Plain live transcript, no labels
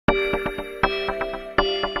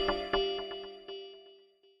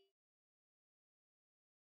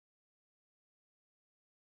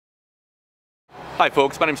Hi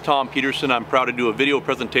folks, my name is Tom Peterson. I'm proud to do a video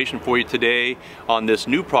presentation for you today on this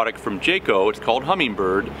new product from Jayco. It's called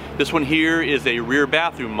Hummingbird. This one here is a rear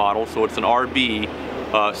bathroom model, so it's an RB,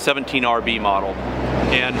 17 RB model.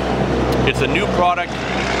 And it's a new product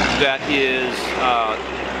that is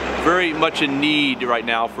very much in need right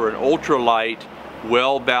now for an ultralight,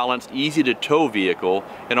 well-balanced, easy to tow vehicle,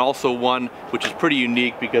 and also one which is pretty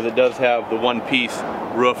unique because it does have the one-piece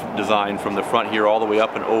roof design from the front here all the way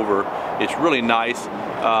up and over. It's really nice,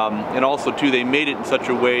 and also too they made it in such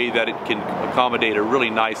a way that it can accommodate a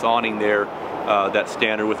really nice awning there that's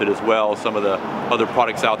standard with it as well. Some of the other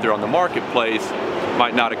products out there on the marketplace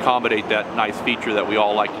might not accommodate that nice feature that we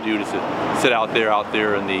all like to do, to sit out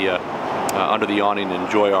there in the under the awning and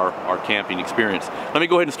enjoy our camping experience. Let me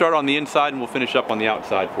go ahead and start on the inside and we'll finish up on the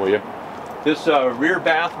outside for you. This rear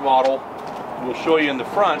bath model we'll show you in the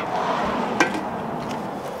front.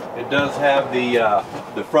 It does have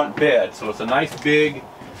the front bed, so it's a nice big,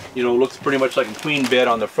 looks pretty much like a queen bed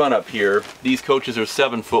on the front up here. These coaches are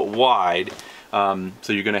 7 foot wide, so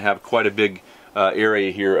you're going to have quite a big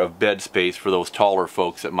area here of bed space for those taller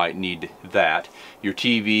folks that might need that. Your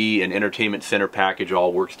TV and entertainment center package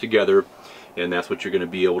all works together, and that's what you're going to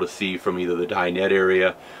be able to see from either the dinette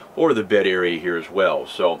area or the bed area here as well.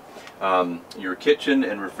 So your kitchen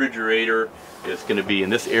and refrigerator is going to be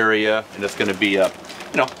in this area, and it's going to be a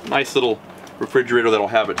nice little refrigerator that'll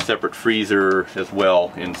have its separate freezer as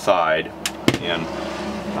well inside. And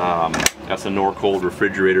that's a Norcold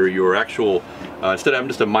refrigerator. Your actual instead of having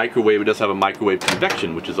just a microwave, it does have a microwave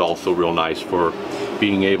convection, which is also real nice for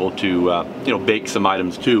being able to bake some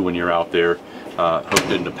items too when you're out there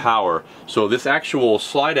hooked into power. So this actual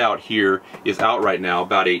slide out here is out right now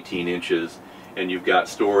about 18 inches, and you've got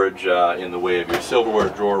storage in the way of your silverware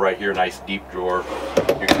drawer right here, nice deep drawer.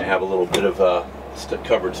 You're going to have a little bit of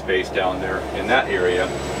covered space down there in that area,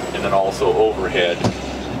 and then also overhead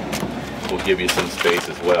will give you some space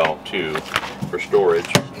as well too for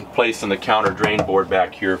storage. Place in the counter drain board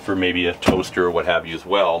back here for maybe a toaster or what have you as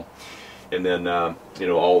well, and then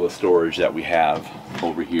all the storage that we have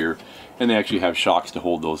over here. And they actually have shocks to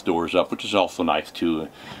hold those doors up, which is also nice too.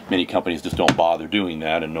 Many companies just don't bother doing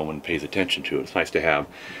that and no one pays attention to it. It's nice to have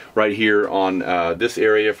right here on this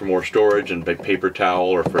area for more storage and paper towel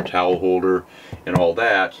or for a towel holder and all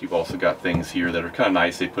that. You've also got things here that are kind of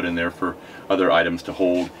nice they put in there for other items to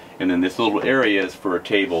hold. And then this little area is for a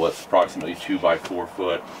table that's approximately 2 by 4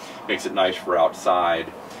 foot. Makes it nice for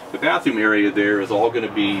outside. The bathroom area there is all going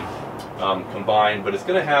to be combined, but it's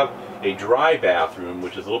going to have a dry bathroom,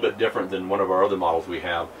 which is a little bit different than one of our other models we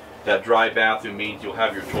have. That dry bathroom means you'll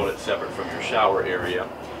have your toilet separate from your shower area,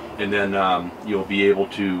 and then you'll be able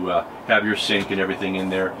to have your sink and everything in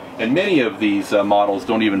there. And many of these models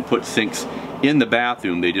don't even put sinks in the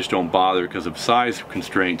bathroom. They just don't bother because of size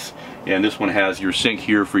constraints. And this one has your sink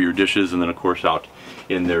here for your dishes, and then of course out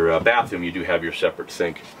in their bathroom you do have your separate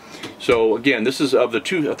sink. So again, this is of the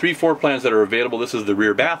 3 floor plans that are available. This is the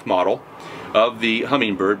rear bath model of the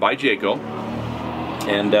Hummingbird by Jayco,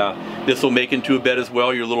 and this will make into a bed as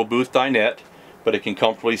well, your little booth dinette, but it can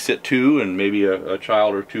comfortably sit 2, and maybe a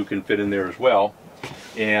child or 2 can fit in there as well.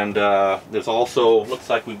 And there's also, looks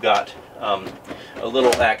like we've got a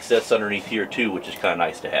little access underneath here too, which is kind of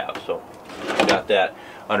nice to have. So we've got that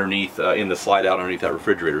underneath in the slide out underneath that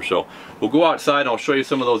refrigerator. So we'll go outside and I'll show you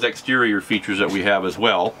some of those exterior features that we have as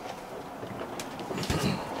well.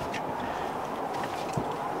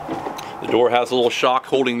 The door has a little shock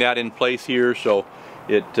holding that in place here, so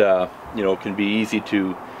it can be easy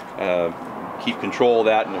to keep control of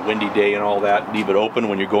that in a windy day and all that. Leave it open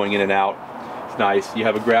when you're going in and out. It's nice. You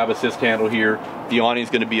have a grab assist handle here. The awning is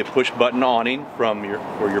going to be a push button awning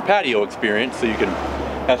for your patio experience, so you can.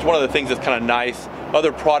 That's one of the things that's kind of nice.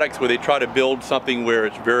 Other products where they try to build something where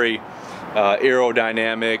it's very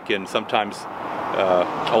aerodynamic and sometimes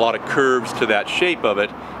a lot of curves to that shape of it,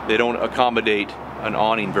 they don't accommodate an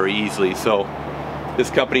awning very easily. So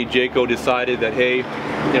this company Jayco decided that, hey,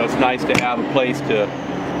 it's nice to have a place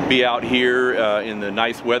to be out here in the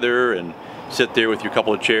nice weather and sit there with your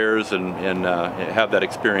couple of chairs and have that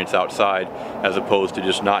experience outside, as opposed to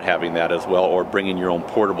just not having that as well, or bringing your own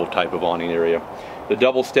portable type of awning area. The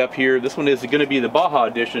double step here, this one is going to be the Baja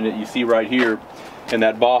Edition that you see right here, and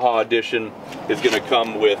that Baja Edition is going to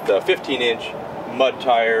come with 15-inch mud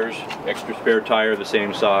tires, extra spare tire the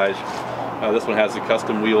same size. This one has the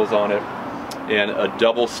custom wheels on it, and a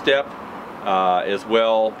double step, as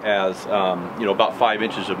well as about 5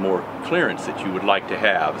 inches of more clearance that you would like to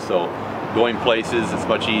have. So going places, it's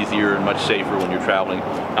much easier and much safer when you're traveling,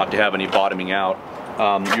 not to have any bottoming out.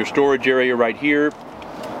 Your storage area right here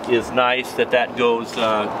is nice, that goes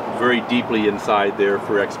very deeply inside there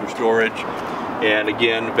for extra storage. And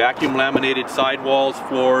again, vacuum laminated sidewalls,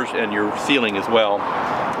 floors, and your ceiling as well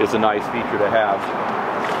is a nice feature to have.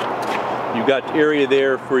 You've got area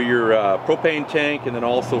there for your propane tank, and then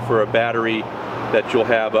also for a battery that you'll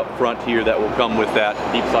have up front here that will come with that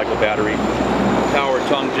deep cycle battery. Power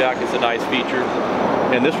tongue jack is a nice feature.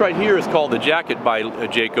 And this right here is called the Jacket by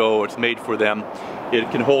Jayco. It's made for them. It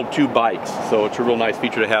can hold 2 bikes, so it's a real nice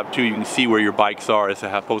feature to have too. You can see where your bikes are as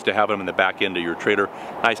opposed to having them in the back end of your trailer.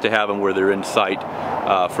 Nice to have them where they're in sight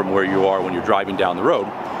from where you are when you're driving down the road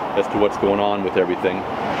as to what's going on with everything.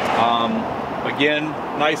 Again,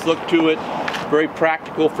 nice look to it. Very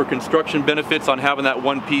practical for construction benefits on having that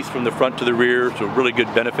one piece from the front to the rear, so really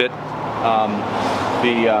good benefit.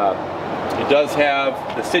 It does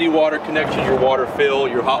have the city water connection, your water fill,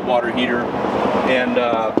 your hot water heater, and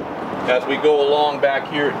as we go along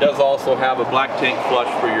back here, it does also have a black tank flush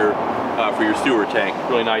for your sewer tank.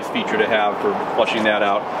 Really nice feature to have for flushing that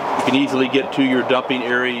out. You can easily get to your dumping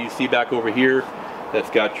area. You see back over here, that's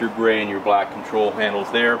got your gray and your black control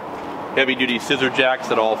handles there. Heavy duty scissor jacks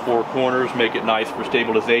at all 4 corners make it nice for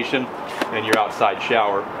stabilization and your outside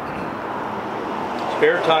shower.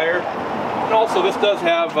 Spare tire, and also this does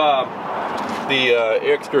have the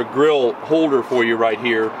extra grill holder for you right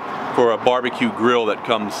here for a barbecue grill that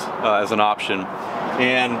comes as an option,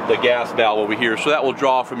 and the gas valve over here, so that will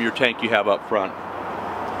draw from your tank you have up front.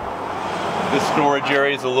 This storage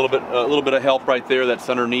area is a little bit of help right there. That's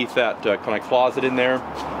underneath that kind of closet in there,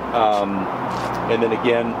 and then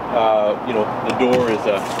again, you know, the door is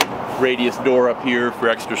a radius door up here for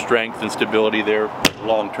extra strength and stability there,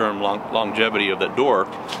 long-term longevity of that door.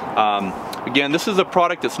 Again, this is a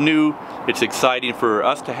product that's new. It's exciting for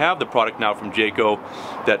us to have the product now from Jayco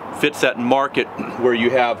that fits that market where you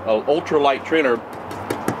have an ultralight trailer,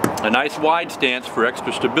 a nice wide stance for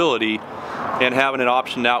extra stability, and having it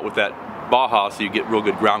optioned out with that Baja so you get real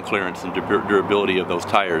good ground clearance and durability of those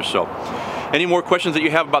tires. So, any more questions that you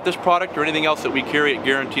have about this product or anything else that we carry at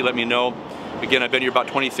Guarantee, let me know. Again, I've been here about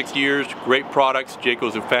 26 years, great products.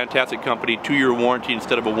 Jayco's a fantastic company, 2-year warranty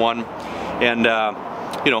instead of a 1. And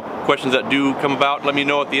you know, questions that do come about, let me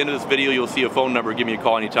know. At the end of this video, you'll see a phone number. Give me a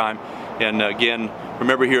call anytime. And again,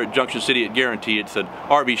 remember, here at Junction City at Guarantee, it's an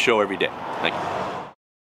RV show every day. Thank you.